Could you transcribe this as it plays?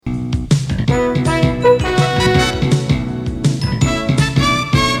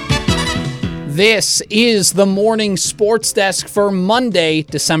This is the Morning Sports Desk for Monday,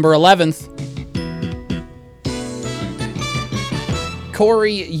 December 11th.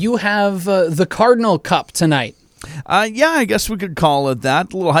 Corey, you have the Cardinal Cup tonight. Yeah, I guess we could call it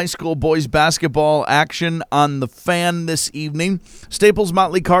that. A little high school boys basketball action on the Fan this evening.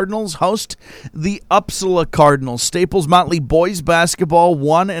 Staples-Motley Cardinals host the Upsala Cardinals. Staples-Motley boys basketball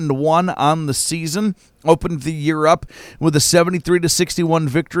 1-1 on the season. Opened the year up with a 73-61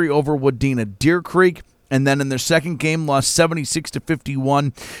 victory over Wadena Deer Creek. And then in their second game, lost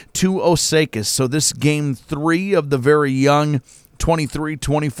 76-51 to Osakis. So this game 3 of the very young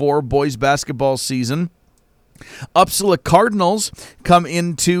 23-24 boys basketball season. Upsala Cardinals come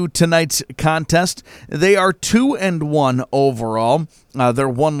into tonight's contest. They are 2-1 overall. Their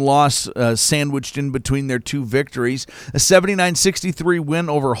one loss sandwiched in between their two victories. A 79-63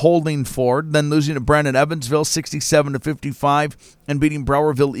 win over Holding Ford, then losing to Brandon Evansville 67-55 and beating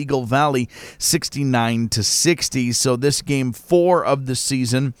Browerville Eagle Valley 69-60. So this game 4 of the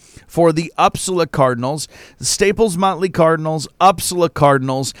season for the Upsala Cardinals. The Staples-Motley Cardinals, Upsala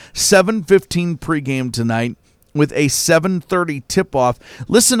Cardinals, 7:15 pregame tonight, with a 7:30 tip-off.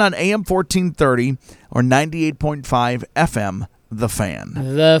 Listen on AM 1430 or 98.5 FM, The Fan.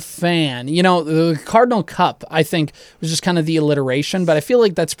 The Fan. You know, the Cardinal Cup, I think, was just kind of the alliteration, but I feel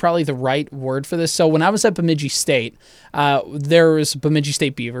like that's probably the right word for this. So when I was at Bemidji State, there's Bemidji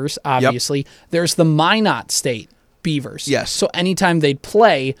State Beavers, obviously. Yep. There's the Minot State Beavers. Yes. So anytime they'd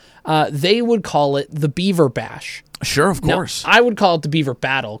play, they would call it the Beaver Bash. Sure, of course. Now, I would call it the Beaver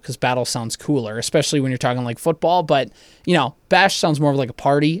Battle because battle sounds cooler, especially when you're talking like football. But, you know, Bash sounds more of like a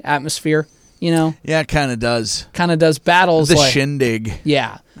party atmosphere, you know? Yeah, it kind of does. Kind of does. Battles the like... shindig.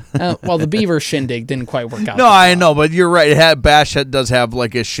 Yeah. Well, the Beaver shindig didn't quite work out. No, I know, but you're right. Bash does have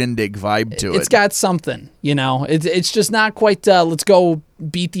like a shindig vibe to it. It's got something, you know? It's just not quite, let's go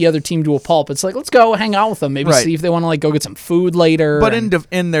beat the other team to a pulp. It's like, let's go hang out with them. Maybe see if they want to like go get some food later. But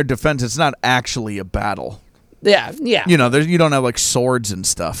in their defense, it's not actually a battle. Yeah. You know, you don't have like swords and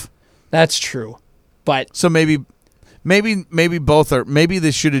stuff. That's true. But so maybe both are. Maybe they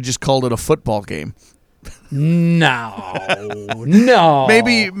should have just called it a football game. No.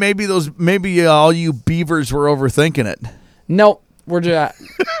 Maybe all you Beavers were overthinking it. Nope. We're just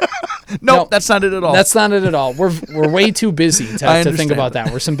nope, that's not it at all. That's not it at all. We're way too busy to think about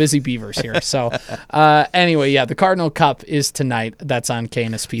that. We're some busy beavers here. So anyway, yeah, the Cardinal Cup is tonight. That's on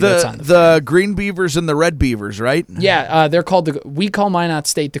KNSP. That's on the Green Beavers and the Red Beavers, right? Yeah, they're called we call Minot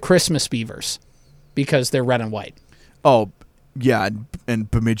State the Christmas Beavers because they're red and white. Oh, yeah, and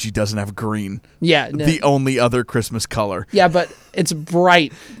Bemidji doesn't have green. Yeah, the only other Christmas color. Yeah, but it's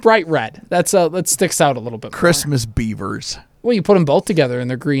bright red. That sticks out a little bit. Christmas more. Beavers. Well, you put them both together, and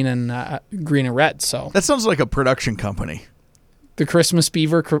they're green and red. So that sounds like a production company. The Christmas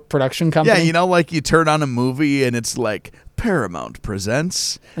Beaver production company. Yeah, you know, like you turn on a movie and it's like Paramount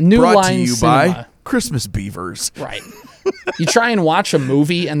presents a New brought Line to you Cinema. by Christmas Beavers. Right. You try and watch a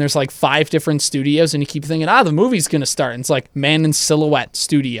movie, and there's like 5 different studios, and you keep thinking, the movie's gonna start. And it's like Man in Silhouette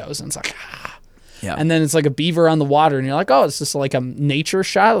Studios, and it's like, Yeah. And then it's like a beaver on the water, and you're like, oh, it's just like a nature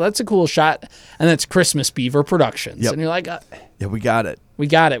shot. That's a cool shot. And then it's Christmas Beaver Productions. Yep. And you're like, yeah, we got it. We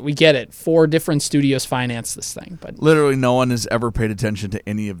got it. We get it. 4 different studios finance this thing. But literally no one has ever paid attention to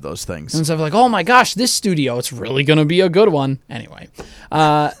any of those things. And so I'm like, oh my gosh, this studio, it's really going to be a good one. Anyway.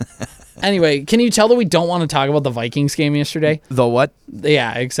 Anyway, can you tell that we don't want to talk about the Vikings game yesterday? The what?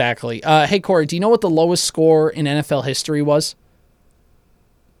 Yeah, exactly. Hey, Corey, do you know what the lowest score in NFL history was?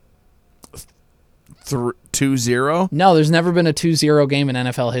 2-0? No, there's never been a 2-0 game in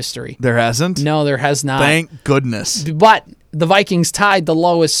NFL history. There hasn't? No, there has not. Thank goodness. But the Vikings tied the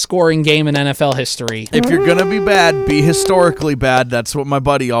lowest scoring game in NFL history. If you're going to be bad, be historically bad. That's what my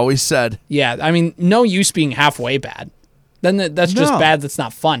buddy always said. Yeah, I mean, no use being halfway bad. Then that's just bad. That's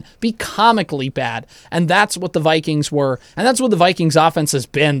not fun. Be comically bad. And that's what the Vikings were. And that's what the Vikings offense has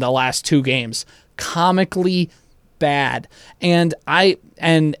been the last 2 games. Comically bad. And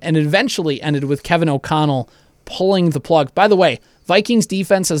it eventually ended with Kevin O'Connell pulling the plug. By the way, Vikings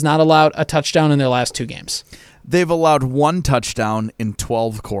defense has not allowed a touchdown in their last 2 games. They've allowed 1 touchdown in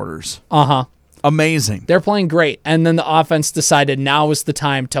 12 quarters. Uh-huh. Amazing. They're playing great. And then the offense decided now is the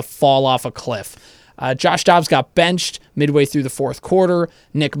time to fall off a cliff. Josh Dobbs got benched midway through the 4th quarter.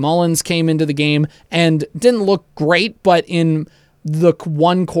 Nick Mullins came into the game and didn't look great, but in the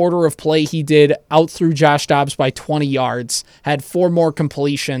 1 quarter of play he did, outthrew Josh Dobbs by 20 yards, had 4 more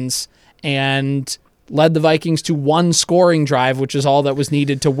completions, and led the Vikings to 1 scoring drive, which is all that was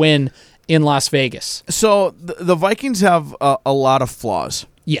needed to win in Las Vegas. So the Vikings have a lot of flaws.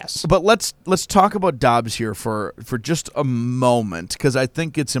 Yes. But let's talk about Dobbs here for just a moment, because I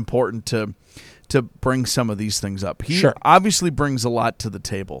think it's important to bring some of these things up. He obviously brings a lot to the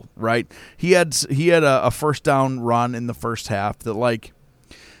table, right? He had a first down run in the first half that, like,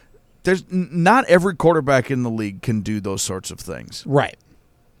 there's not every quarterback in the league can do those sorts of things. Right.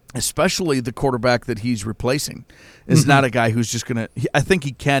 Especially the quarterback that he's replacing is not a guy who's just going to – I think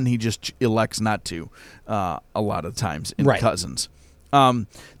he can. He just elects not to a lot of times in Cousins.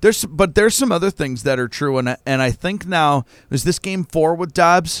 There's some other things that are true, and I think now, is this game 4 with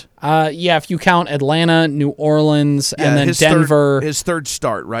Dobbs? Yeah, if you count Atlanta, New Orleans, and then Denver. His third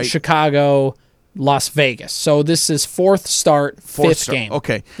start, right? Chicago, Las Vegas. So this is fourth start, fifth game.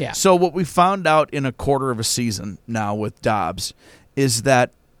 Okay. Yeah. So what we found out in a quarter of a season now with Dobbs is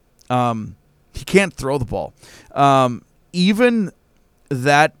that he can't throw the ball. Even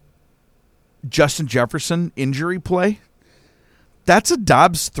that Justin Jefferson injury play, that's a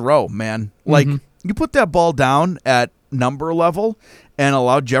Dobbs throw, man. Like, you put that ball down at number level and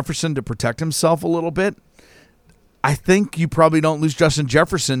allow Jefferson to protect himself a little bit, I think you probably don't lose Justin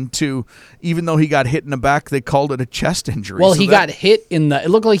Jefferson to, even though he got hit in the back, they called it a chest injury. Well, got hit it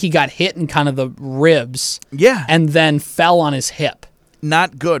looked like he got hit in kind of the ribs. Yeah. And then fell on his hip.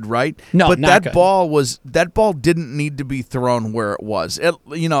 Not good, right? No, but not good. That ball didn't need to be thrown where it was.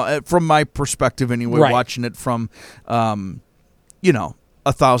 From my perspective anyway, watching it from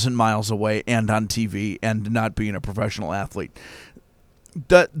 1,000 miles away and on TV and not being a professional athlete.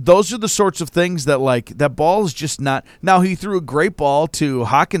 Those are the sorts of things that, like, that ball is just not. Now, he threw a great ball to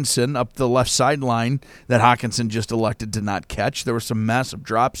Hawkinson up the left sideline that Hawkinson just elected to not catch. There were some massive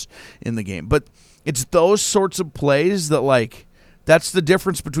drops in the game. But it's those sorts of plays that, like, that's the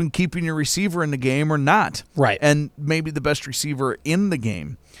difference between keeping your receiver in the game or not. Right. And maybe the best receiver in the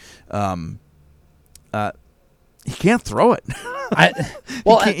game. He can't throw it.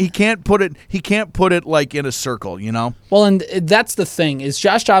 He can't put it. He can't put it like in a circle, you know. Well, and that's the thing is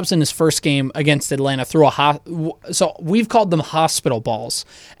Josh Dobbs in his first game against Atlanta threw so we've called them hospital balls,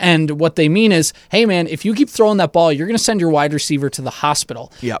 and what they mean is, hey man, if you keep throwing that ball, you're going to send your wide receiver to the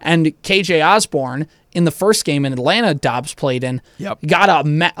hospital. Yep. And KJ Osborne in the first game in Atlanta, Dobbs played in. Yep. Got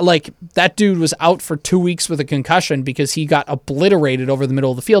that dude was out for 2 weeks with a concussion because he got obliterated over the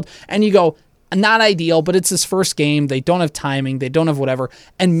middle of the field, and you go. Not ideal, but it's his first game. They don't have timing. They don't have whatever.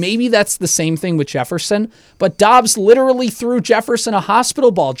 And maybe that's the same thing with Jefferson. But Dobbs literally threw Jefferson a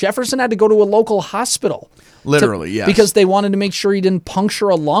hospital ball. Jefferson had to go to a local hospital. Literally, yes. Because they wanted to make sure he didn't puncture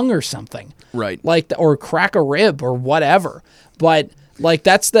a lung or something. Right. Or crack a rib or whatever. But, like,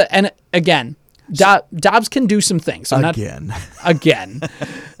 that's and again, Dobbs can do some things. Again.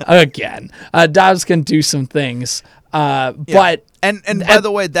 Dobbs can do some things. But... And by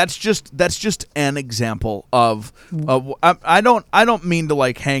the way, that's just an example of I don't mean to,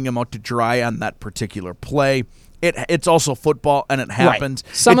 like, hang him out to dry on that particular play. It's also football, and it happens.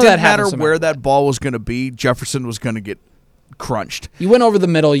 Right. Some it of didn't that matter happens where that ball was going to be. Jefferson was going to get crunched. You went over the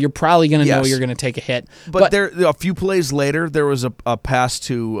middle. You're probably going to know you're going to take a hit. But there, a few plays later, there was a pass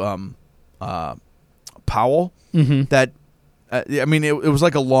to Powell that. It was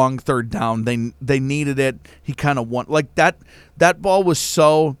like a long third down. They needed it. He kind of won. Like that ball was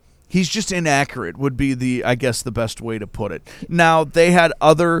so. He's just inaccurate. Would be the best way to put it. Now they had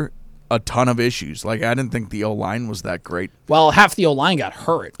a ton of issues. Like, I didn't think the O-line was that great. Well, half the O-line got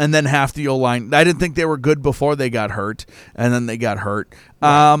hurt, and then half the O-line. I didn't think they were good before they got hurt, and then they got hurt.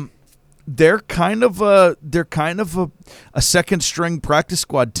 Right. They're kind of a second string practice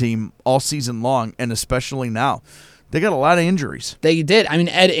squad team all season long, and especially now. They got a lot of injuries. They did.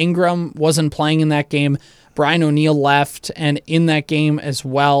 Ed Ingram wasn't playing in that game. Brian O'Neill left, and in that game as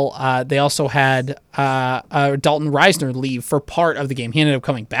well, they also had Dalton Reisner leave for part of the game. He ended up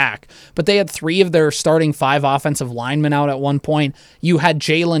coming back. But they had 3 of their starting 5 offensive linemen out at one point. You had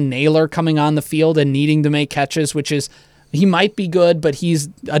Jalen Naylor coming on the field and needing to make catches, which is... He might be good, but he's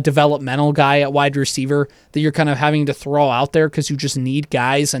a developmental guy at wide receiver that you're kind of having to throw out there because you just need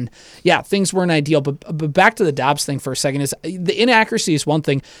guys. And, yeah, things weren't ideal. But back to the Dobbs thing for a second, is the inaccuracy is one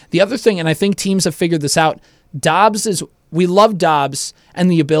thing. The other thing, and I think teams have figured this out, we love Dobbs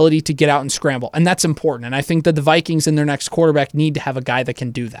and the ability to get out and scramble, and that's important. And I think that the Vikings and their next quarterback need to have a guy that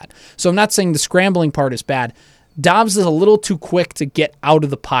can do that. So I'm not saying the scrambling part is bad. Dobbs is a little too quick to get out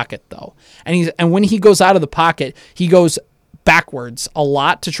of the pocket, though. And when he goes out of the pocket, he goes backwards a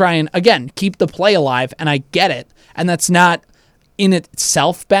lot to try and, again, keep the play alive, and I get it. And that's not in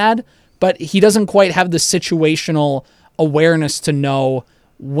itself bad, but he doesn't quite have the situational awareness to know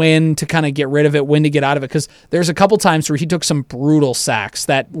when to kind of get rid of it, when to get out of it, because there's a couple times where he took some brutal sacks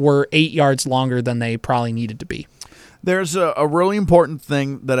that were 8 yards longer than they probably needed to be. There's a really important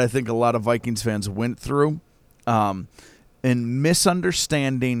thing that I think a lot of Vikings fans went through in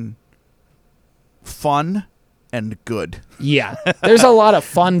misunderstanding fun and good. Yeah, there's a lot of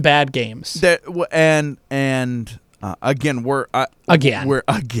fun bad games. Again,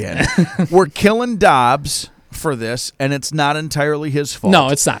 we're killing Dobbs for this, and it's not entirely his fault. No,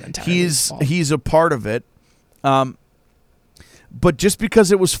 it's not entirely his fault. He's a part of it. But just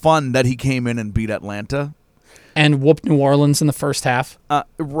because it was fun that he came in and beat Atlanta and whooped New Orleans in the first half,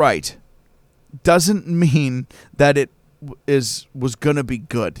 right, doesn't mean that it was going to be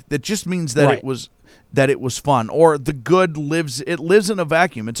good. That just means that it was fun, or the good lives in a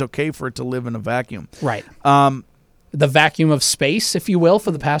vacuum. It's okay for it to live in a vacuum. Right. The vacuum of space, if you will,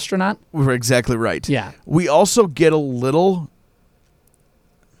 for the Pastronaut. We're exactly right. Yeah. We also get a little.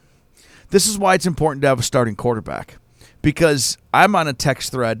 This is why it's important to have a starting quarterback. Because I'm on a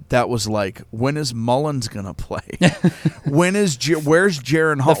text thread that was like, when is Mullins going to play? Where's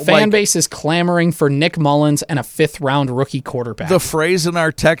Jaron Hall? The fan base is clamoring for Nick Mullins and a 5th-round rookie quarterback. The phrase in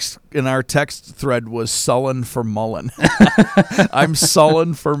our text thread was sullen for Mullen. I'm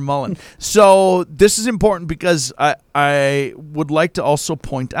sullen for Mullen. So this is important because I would like to also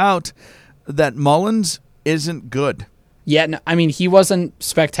point out that Mullins isn't good. Yeah, no, I mean, he wasn't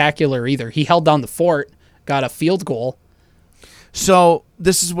spectacular either. He held down the fort, got a field goal. So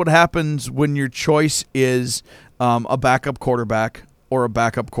this is what happens when your choice is a backup quarterback or a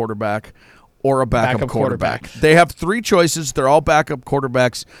backup quarterback or a backup quarterback. They have 3 choices. They're all backup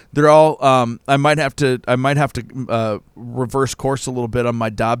quarterbacks. They're all. I might have to reverse course a little bit on my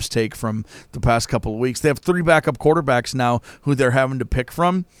Dobbs take from the past couple of weeks. They have 3 backup quarterbacks now who they're having to pick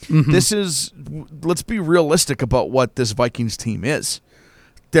from. Mm-hmm. This is. Let's be realistic about what this Vikings team is.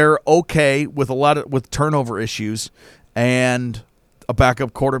 They're okay with turnover issues and a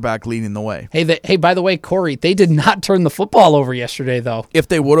backup quarterback leading the way. Hey, by the way, Corey, they did not turn the football over yesterday, though. If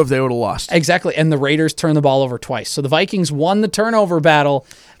they would have, they would have lost. Exactly, and the Raiders turned the ball over twice. So the Vikings won the turnover battle,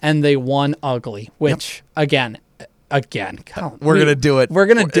 and they won ugly, which, again, we're going to do it. We're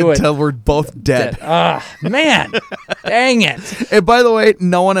going to do it until we're both dead. Man, dang it. And by the way,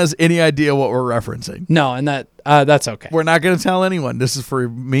 no one has any idea what we're referencing. No, and that's okay. We're not going to tell anyone. This is for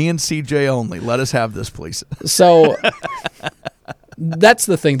me and CJ only. Let us have this, please. So that's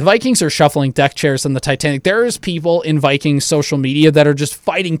the thing. The Vikings are shuffling deck chairs on the Titanic. There's people in Vikings social media that are just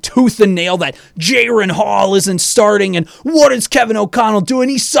fighting tooth and nail that Jaron Hall isn't starting, and what is Kevin O'Connell doing?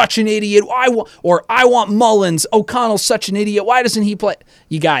 He's such an idiot. I want Mullins. O'Connell's such an idiot. Why doesn't he play?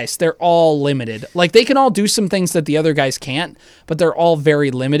 You guys, they're all limited. Like, they can all do some things that the other guys can't, but they're all very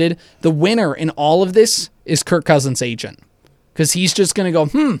limited. The winner in all of this is Kirk Cousins' agent, because he's just going to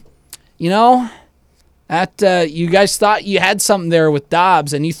go, that you guys thought you had something there with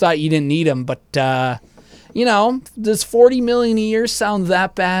Dobbs, and you thought you didn't need him, but does $40 million a year sound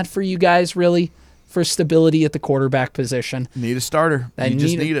that bad for you guys, really, for stability at the quarterback position? Need a starter. You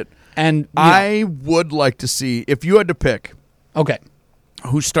just need it. And I would like to see, if you had to pick, okay,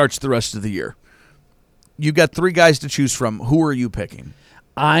 who starts the rest of the year. You got 3 guys to choose from. Who are you picking?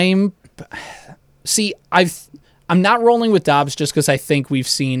 I'm not rolling with Dobbs just because I think we've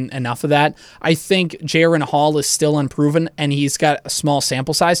seen enough of that. I think Jaron Hall is still unproven, and he's got a small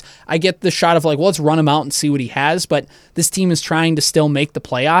sample size. I get the shot of let's run him out and see what he has, but this team is trying to still make the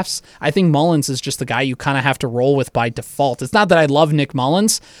playoffs. I think Mullins is just the guy you kind of have to roll with by default. It's not that I love Nick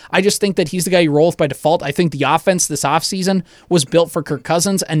Mullins. I just think that he's the guy you roll with by default. I think the offense this offseason was built for Kirk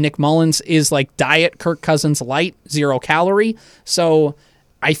Cousins, and Nick Mullins is like diet Kirk Cousins light, 0 calorie. So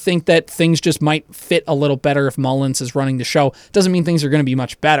I think that things just might fit a little better if Mullins is running the show. Doesn't mean things are going to be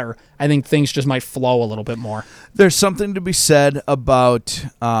much better. I think things just might flow a little bit more. There's something to be said about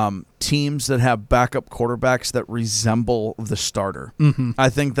teams that have backup quarterbacks that resemble the starter. Mm-hmm. I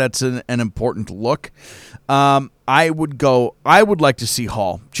think that's an important look. I would like to see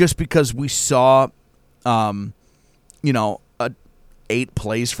Hall, just because we saw, 8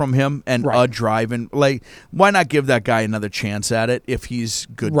 plays from him and a drive, and why not give that guy another chance at it if he's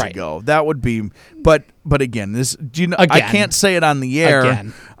good to go? That would be, but again, I can't say it on the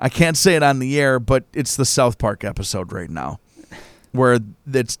air. I can't say it on the air, but it's the South Park episode right now where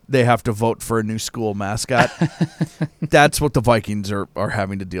they have to vote for a new school mascot. That's what the Vikings are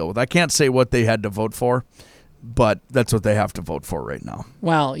having to deal with. I can't say what they had to vote for, but that's what they have to vote for right now.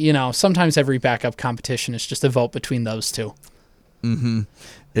 Well, sometimes every backup competition is just a vote between those two. Mm-hmm.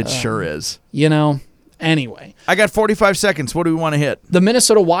 It sure is. Anyway. I got 45 seconds. What do we want to hit? The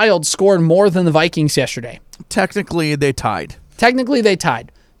Minnesota Wild scored more than the Vikings yesterday. Technically, they tied.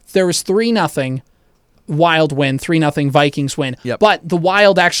 There was 3-0. Wild win, 3-0 Vikings win. Yep. But the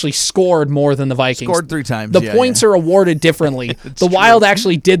Wild actually scored more than the Vikings. Scored 3 times. The points are awarded differently. The Wild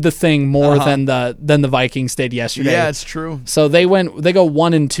actually did the thing more than the Vikings did yesterday. Yeah, it's true. So they go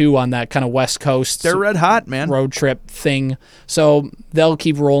 1-2 on that kind of West Coast. They're red hot, man. Road trip thing. So they'll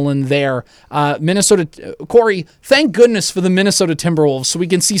keep rolling there. Minnesota, Corey, thank goodness for the Minnesota Timberwolves so we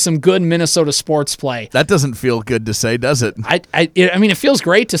can see some good Minnesota sports play. That doesn't feel good to say, does it? I mean, it feels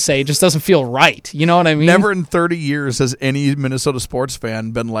great to say. It just doesn't feel right. You know what I mean? Never in 30 years has any Minnesota sports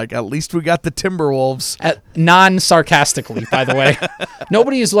fan been like, at least we got the Timberwolves. Non-sarcastically, by the way.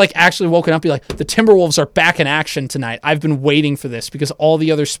 Nobody is like actually woken up and be like, the Timberwolves are back in action tonight. I've been waiting for this because all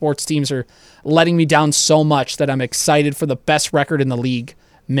the other sports teams are letting me down so much that I'm excited for the best record in the league,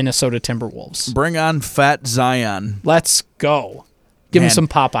 Minnesota Timberwolves. Bring on Fat Zion. Let's go. Give him some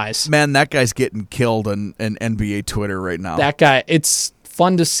Popeyes. Man, that guy's getting killed on NBA Twitter right now. That guy, it's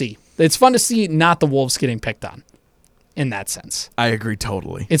fun to see. It's fun to see not the Wolves getting picked on in that sense. I agree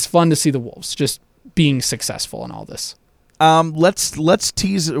totally. It's fun to see the Wolves just being successful in all this. Let's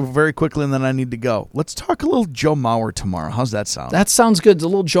tease very quickly, and then I need to go. Let's talk a little Joe Mauer tomorrow. How's that sound? That sounds good. It's a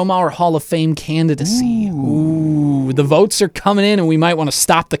little Joe Mauer Hall of Fame candidacy. Ooh, the votes are coming in, and we might want to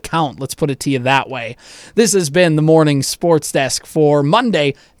stop the count. Let's put it to you that way. This has been the Morning Sports Desk for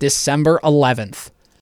Monday, December 11th.